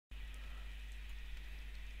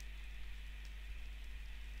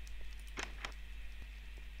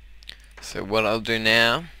So what I'll do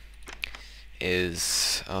now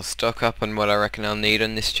is I'll stock up on what I reckon I'll need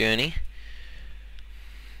on this journey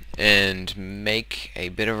and make a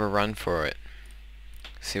bit of a run for it.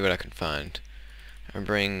 See what I can find. I'll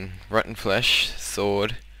bring rotten flesh,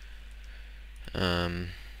 sword, I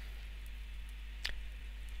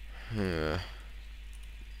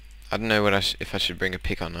don't know if I should bring a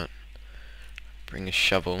pick or not. Bring a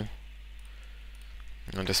shovel.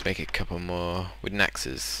 I'll just make a couple more wooden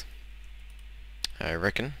axes, I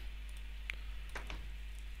reckon.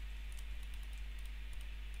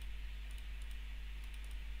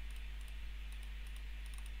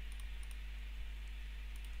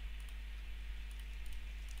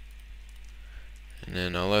 And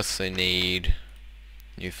then I'll also need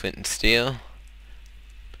new flint and steel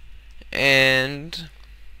and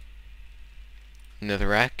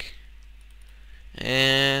netherrack,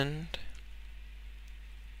 and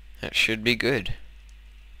that should be good.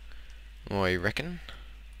 What do you reckon?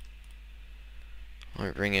 I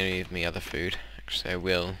won't bring any of my other food. Actually, I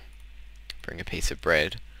will bring a piece of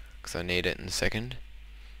bread because I need it in a second.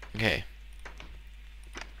 Okay.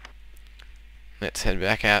 Let's head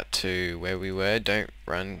back out to where we were. Don't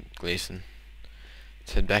run, Gleason.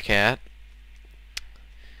 Let's head back out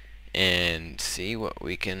and see what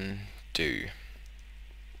we can do.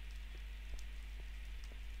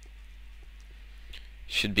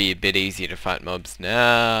 Should be a bit easier to fight mobs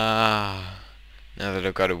now. Now that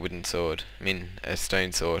I've got a wooden sword. I mean, a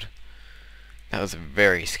stone sword. That was a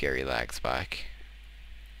very scary lag spike.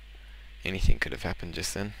 Anything could have happened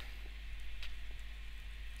just then.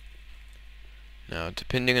 Now,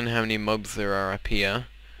 depending on how many mobs there are up here,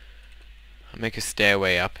 I'll make a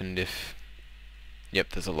stairway up, and if... Yep,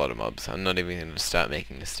 there's a lot of mobs. I'm not even going to start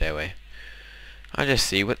making the stairway. I'll just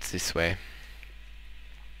see what's this way.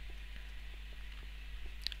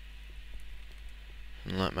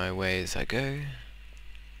 And light my way as I go. A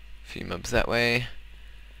few mobs that way.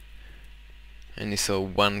 I only saw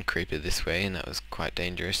one creeper this way, and that was quite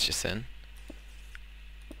dangerous just then.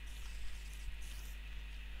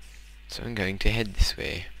 So I'm going to head this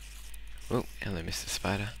way. Oh, hello, Mr.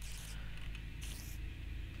 Spider.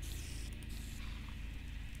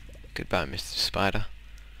 Goodbye, Mr. Spider.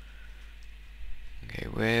 Okay,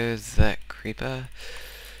 where's that creeper?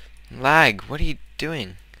 Lag, what are you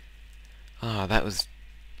doing? Ah, that was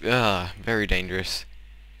very dangerous.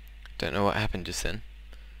 Don't know what happened just then.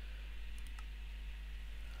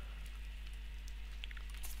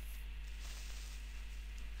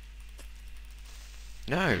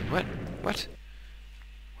 No, what? What?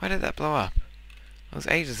 Why did that blow up? I was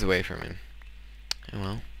ages away from him. Oh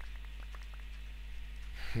well.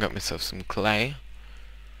 Got myself some clay.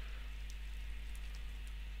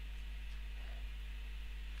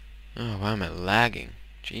 Oh, why am I lagging?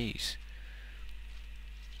 Jeez.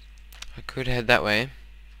 I could head that way.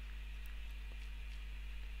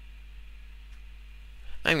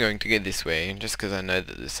 I'm going to go this way, just because I know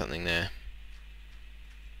that there's something there.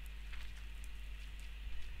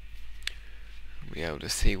 Be able to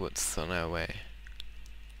see what's on our way.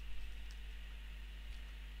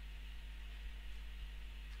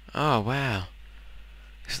 Oh wow,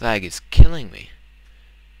 this lag is killing me.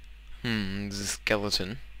 There's a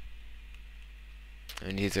skeleton,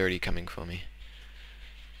 and he's already coming for me.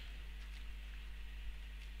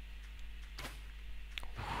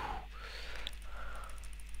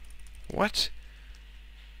 What?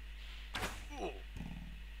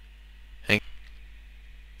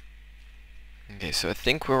 Okay, so I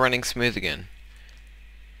think we're running smooth again.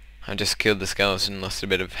 I just killed the skeleton, lost a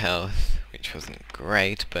bit of health, which wasn't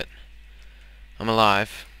great, but I'm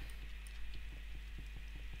alive.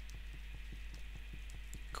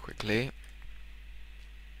 Quickly.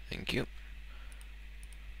 Thank you.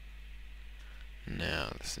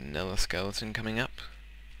 Now, there's another skeleton coming up.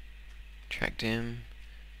 Tracked him.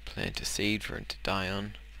 Plant a seed for him to die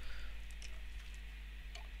on.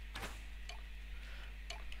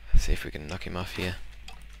 Let's see if we can knock him off here.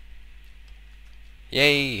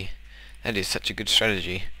 Yay! That is such a good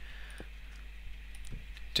strategy.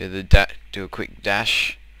 Do a quick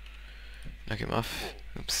dash. Knock him off.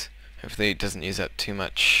 Oops. Hopefully it doesn't use up too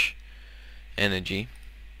much energy.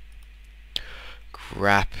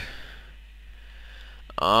 Crap.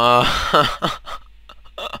 Oh.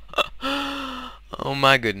 Oh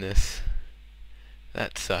my goodness.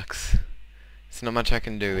 That sucks. There's not much I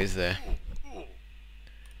can do, is there?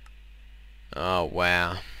 Oh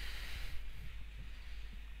wow.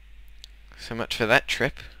 So much for that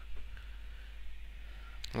trip.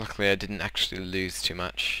 Luckily I didn't actually lose too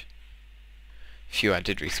much. Phew, I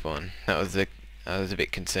did respawn. I was a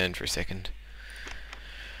bit concerned for a second.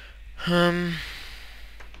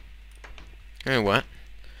 You know what?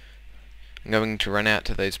 I'm going to run out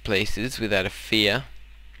to those places without a fear.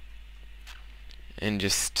 And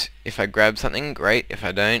just, if I grab something, great. If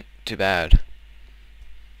I don't, too bad.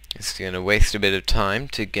 It's going to waste a bit of time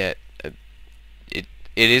to get... It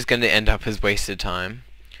is going to end up as wasted time,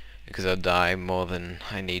 because I'll die more than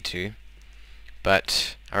I need to.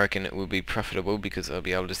 But I reckon it will be profitable because I'll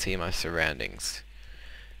be able to see my surroundings.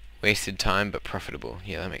 Wasted time, but profitable.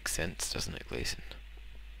 Yeah, that makes sense, doesn't it, Gleeson?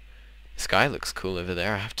 The sky looks cool over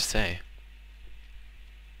there, I have to say.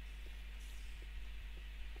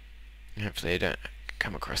 Hopefully I don't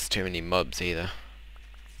come across too many mobs either.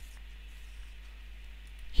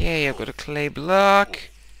 Yay, I've got a clay block!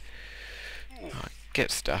 Oh,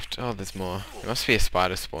 get stuffed. Oh, there's more. There must be a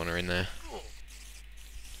spider spawner in there.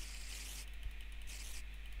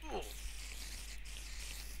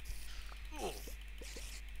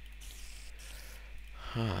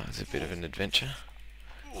 Oh, that's a bit of an adventure.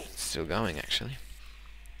 It's still going, actually.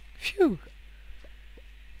 Phew!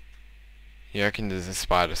 You reckon there's a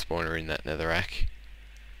spider spawner in that netherrack?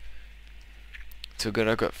 It's all good,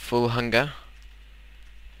 I've got full hunger.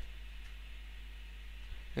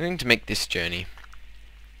 I'm going to make this journey,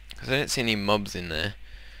 because I don't see any mobs in there,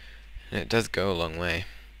 and it does go a long way.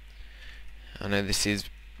 I know this is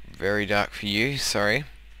very dark for you, sorry.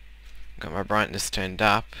 Got my brightness turned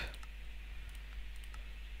up.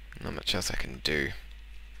 Not much else I can do.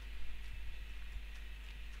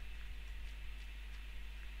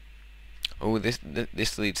 Oh,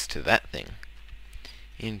 this leads to that thing.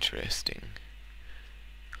 Interesting.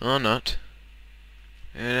 Or not.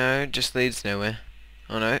 No, it just leads nowhere.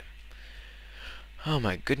 Oh no. Oh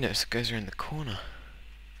my goodness, it goes around the corner.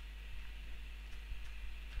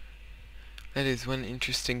 That is one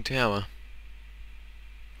interesting tower.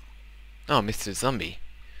 Oh, Mr. Zombie.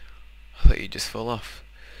 I thought you'd just fall off.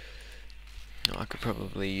 Oh, I could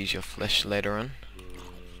probably use your flesh later on.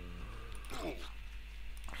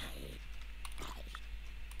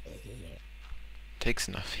 Takes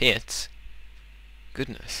enough hits.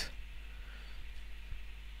 Goodness.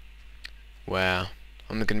 Wow.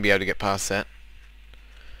 I'm not going to be able to get past that.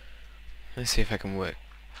 Let's see if I can work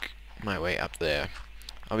my way up there.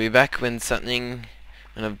 I'll be back when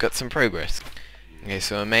I've got some progress. Okay,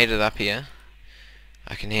 so I made it up here.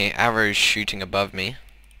 I can hear arrows shooting above me.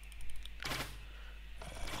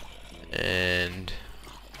 And...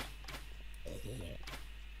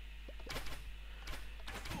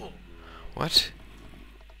 what?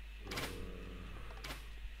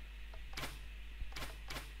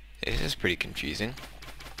 It is pretty confusing.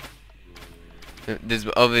 There's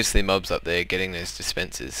obviously mobs up there getting those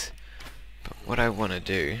dispensers. But what I want to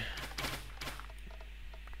do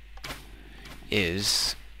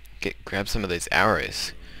is grab some of those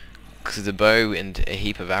arrows. Because a bow and a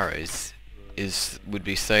heap of arrows would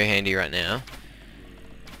be so handy right now.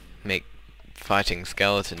 Make fighting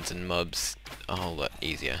skeletons and mobs a whole lot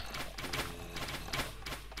easier.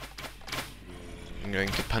 I'm going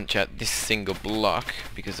to punch out this single block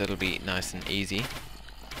because that'll be nice and easy.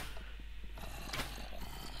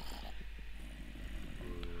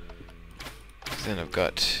 Then I've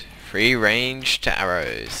got free range to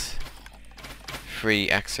arrows. Free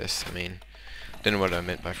access, I mean. Don't know what I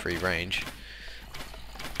meant by free range.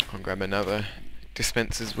 I'll grab another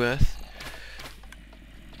dispenser's worth.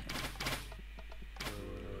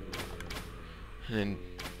 And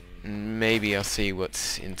then maybe I'll see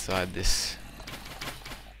what's inside this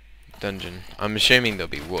dungeon. I'm assuming there'll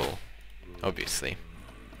be wool, obviously.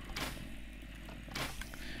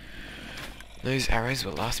 Those arrows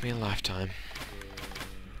will last me a lifetime.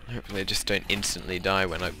 Hopefully I just don't instantly die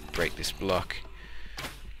when I break this block.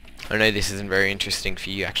 I know this isn't very interesting for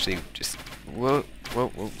you, actually. Just... whoa, whoa,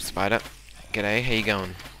 whoa, spider. G'day, how you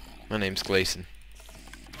going? My name's Gleeson.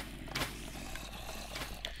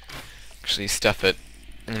 Actually, stuff it.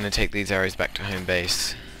 I'm gonna take these arrows back to home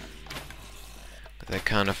base. I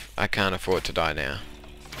can't afford to die now.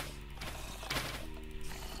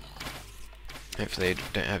 Hopefully I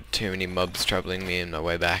don't have too many mobs troubling me on my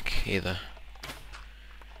way back either.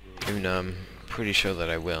 Even though I'm pretty sure that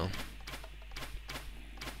I will.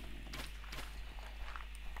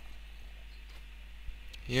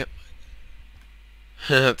 Yep.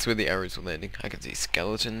 That's where the arrows were landing. I can see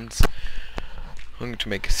skeletons. I'm going to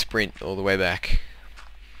make a sprint all the way back.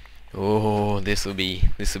 Oh, this'll be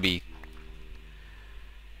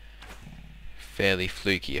fairly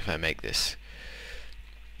fluky if I make this.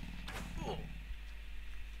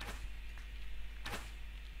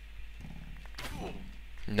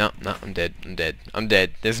 No, I'm dead. I'm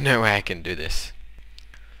dead. There's no way I can do this.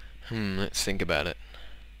 Let's think about it.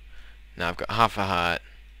 No, I've got half a heart.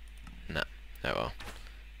 No, oh well.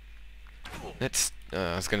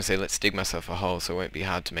 I was going to say let's dig myself a hole so it won't be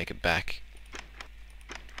hard to make it back.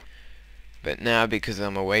 But now, because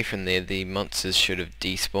I'm away from there, the monsters should have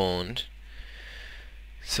despawned.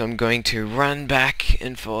 So I'm going to run back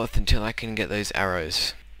and forth until I can get those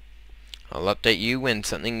arrows. I'll update you when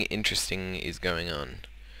something interesting is going on.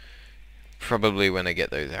 Probably when I get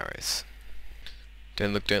those arrows.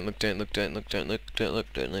 Don't look, don't look, don't look, don't look, don't look, don't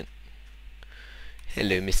look, don't look.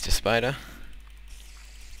 Hello, Mr. Spider.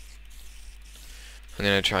 I'm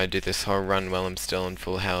going to try and do this whole run while I'm still on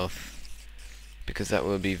full health, because that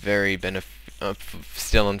will be very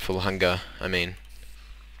still on full hunger, I mean.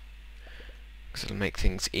 Because it'll make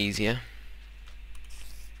things easier.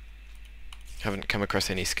 Haven't come across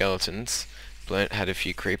any skeletons. Had a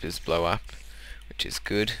few creepers blow up, which is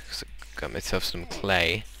good, because I got myself some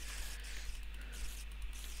clay.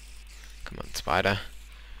 Come on, spider.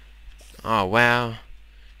 Oh, wow.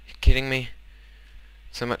 You kidding me?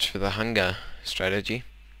 So much for the hunger strategy.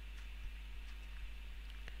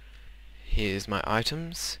 Here's my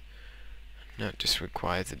items. No, it just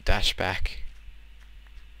requires a dash back.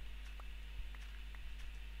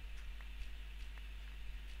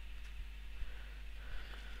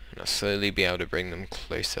 And I'll slowly be able to bring them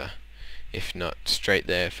closer. If not, straight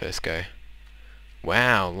there first go.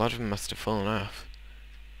 Wow, a lot of them must have fallen off.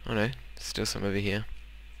 Oh no, still some over here.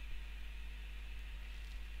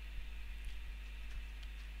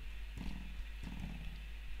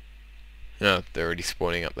 No, they're already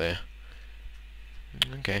spawning up there.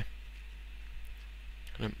 Okay.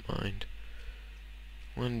 I don't mind.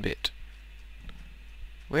 One bit.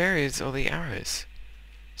 Where is all the arrows?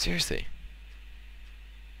 Seriously.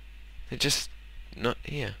 They're just not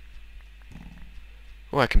here.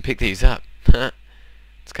 Oh, I can pick these up.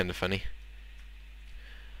 It's kind of funny.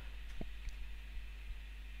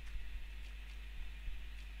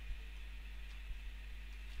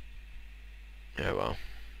 Oh well.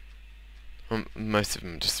 Most of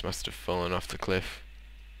them just must have fallen off the cliff.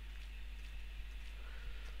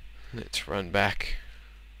 Let's run back.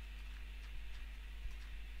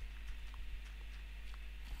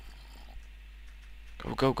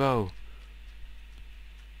 Go, go, go!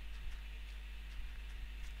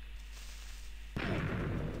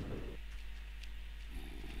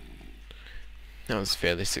 That was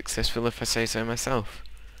fairly successful, if I say so myself.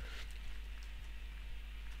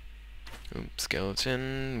 Oops,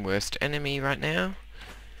 skeleton, worst enemy right now.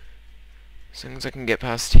 As long as I can get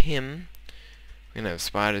past him. I'm gonna have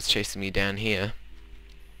spiders chasing me down here.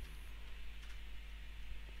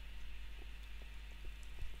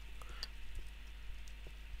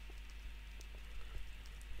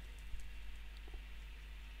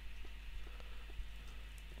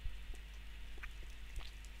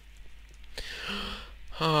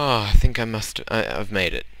 Oh, I think I've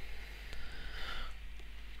made it.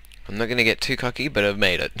 I'm not gonna get too cocky, but I've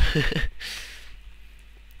made it.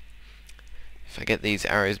 If I get these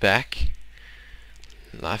arrows back,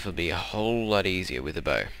 life will be a whole lot easier with a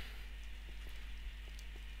bow.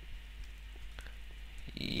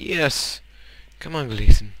 Yes! Come on,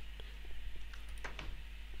 Gleason.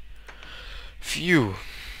 Phew!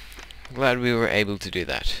 Glad we were able to do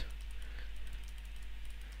that.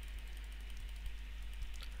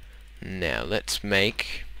 Now let's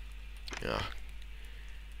make...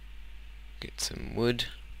 get some wood,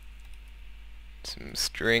 some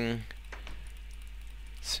string,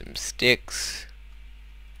 some sticks,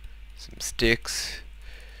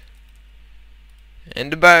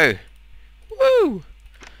 and a bow. Woo!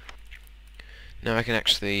 Now I can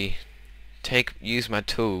actually use my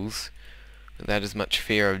tools without as much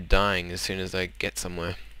fear of dying as soon as I get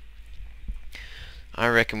somewhere. I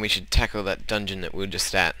reckon we should tackle that dungeon that we were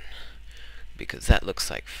just at, because that looks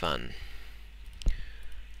like fun.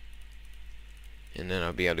 And then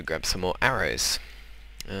I'll be able to grab some more arrows.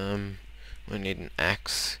 I need an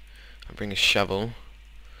axe. I'll bring a shovel.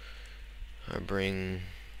 I'll bring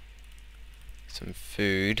some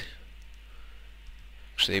food.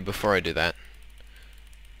 Actually, before I do that,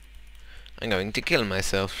 I'm going to kill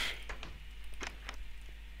myself.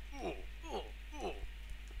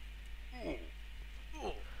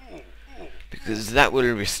 Because that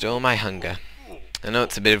will restore my hunger. I know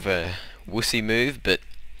it's a bit of a wussy move, but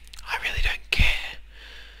I really don't care.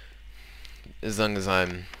 As long as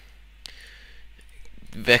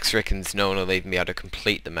Vex reckons no one will even be able to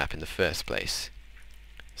complete the map in the first place.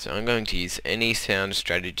 So I'm going to use any sound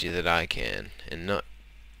strategy that I can, and not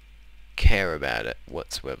care about it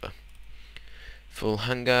whatsoever. Full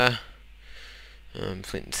hunger,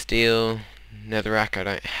 flint and steel, netherrack I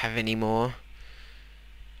don't have any more.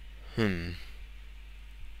 I'll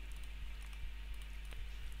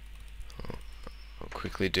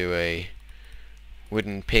quickly do a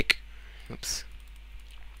wooden pick. Oops.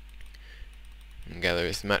 And gather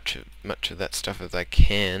as much of that stuff as I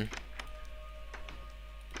can.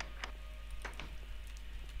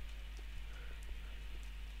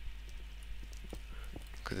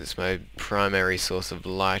 Because it's my primary source of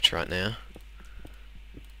light right now.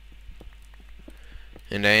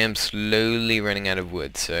 And I am slowly running out of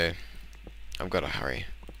wood, so I've got to hurry.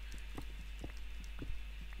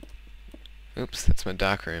 Oops, that's my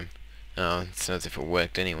dark room. Oh, it's not as if it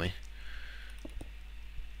worked anyway.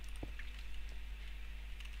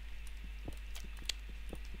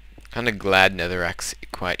 Kinda glad netherrack's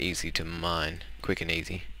quite easy to mine. Quick and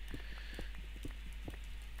easy.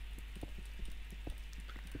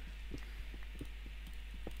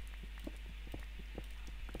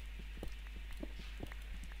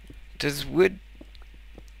 Does wood...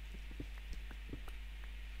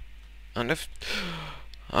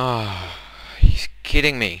 Oh, he's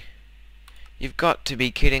kidding me. You've got to be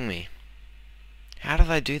kidding me. How did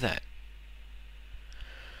I do that?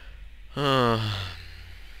 Oh.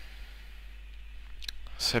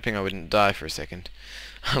 I was hoping I wouldn't die for a second.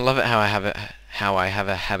 I love it how I have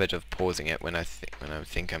a habit of pausing it when I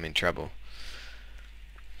think I'm in trouble.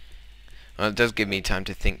 Well, it does give me time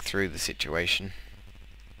to think through the situation.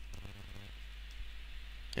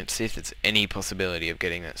 And see if there's any possibility of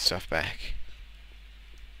getting that stuff back.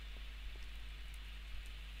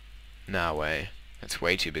 No way. That's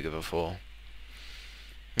way too big of a fall.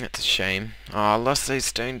 That's a shame. Oh, I lost those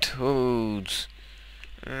stone tools.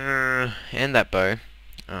 And that bow.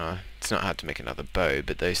 Oh, it's not hard to make another bow,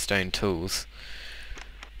 but those stone tools.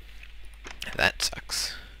 That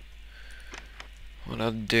sucks. What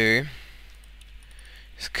I'll do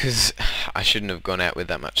is, because I shouldn't have gone out with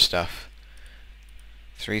that much stuff.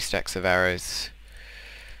 3 stacks of arrows,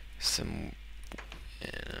 some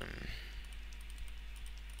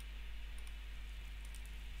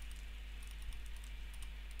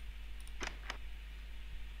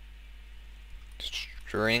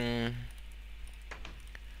string,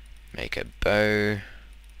 make a bow,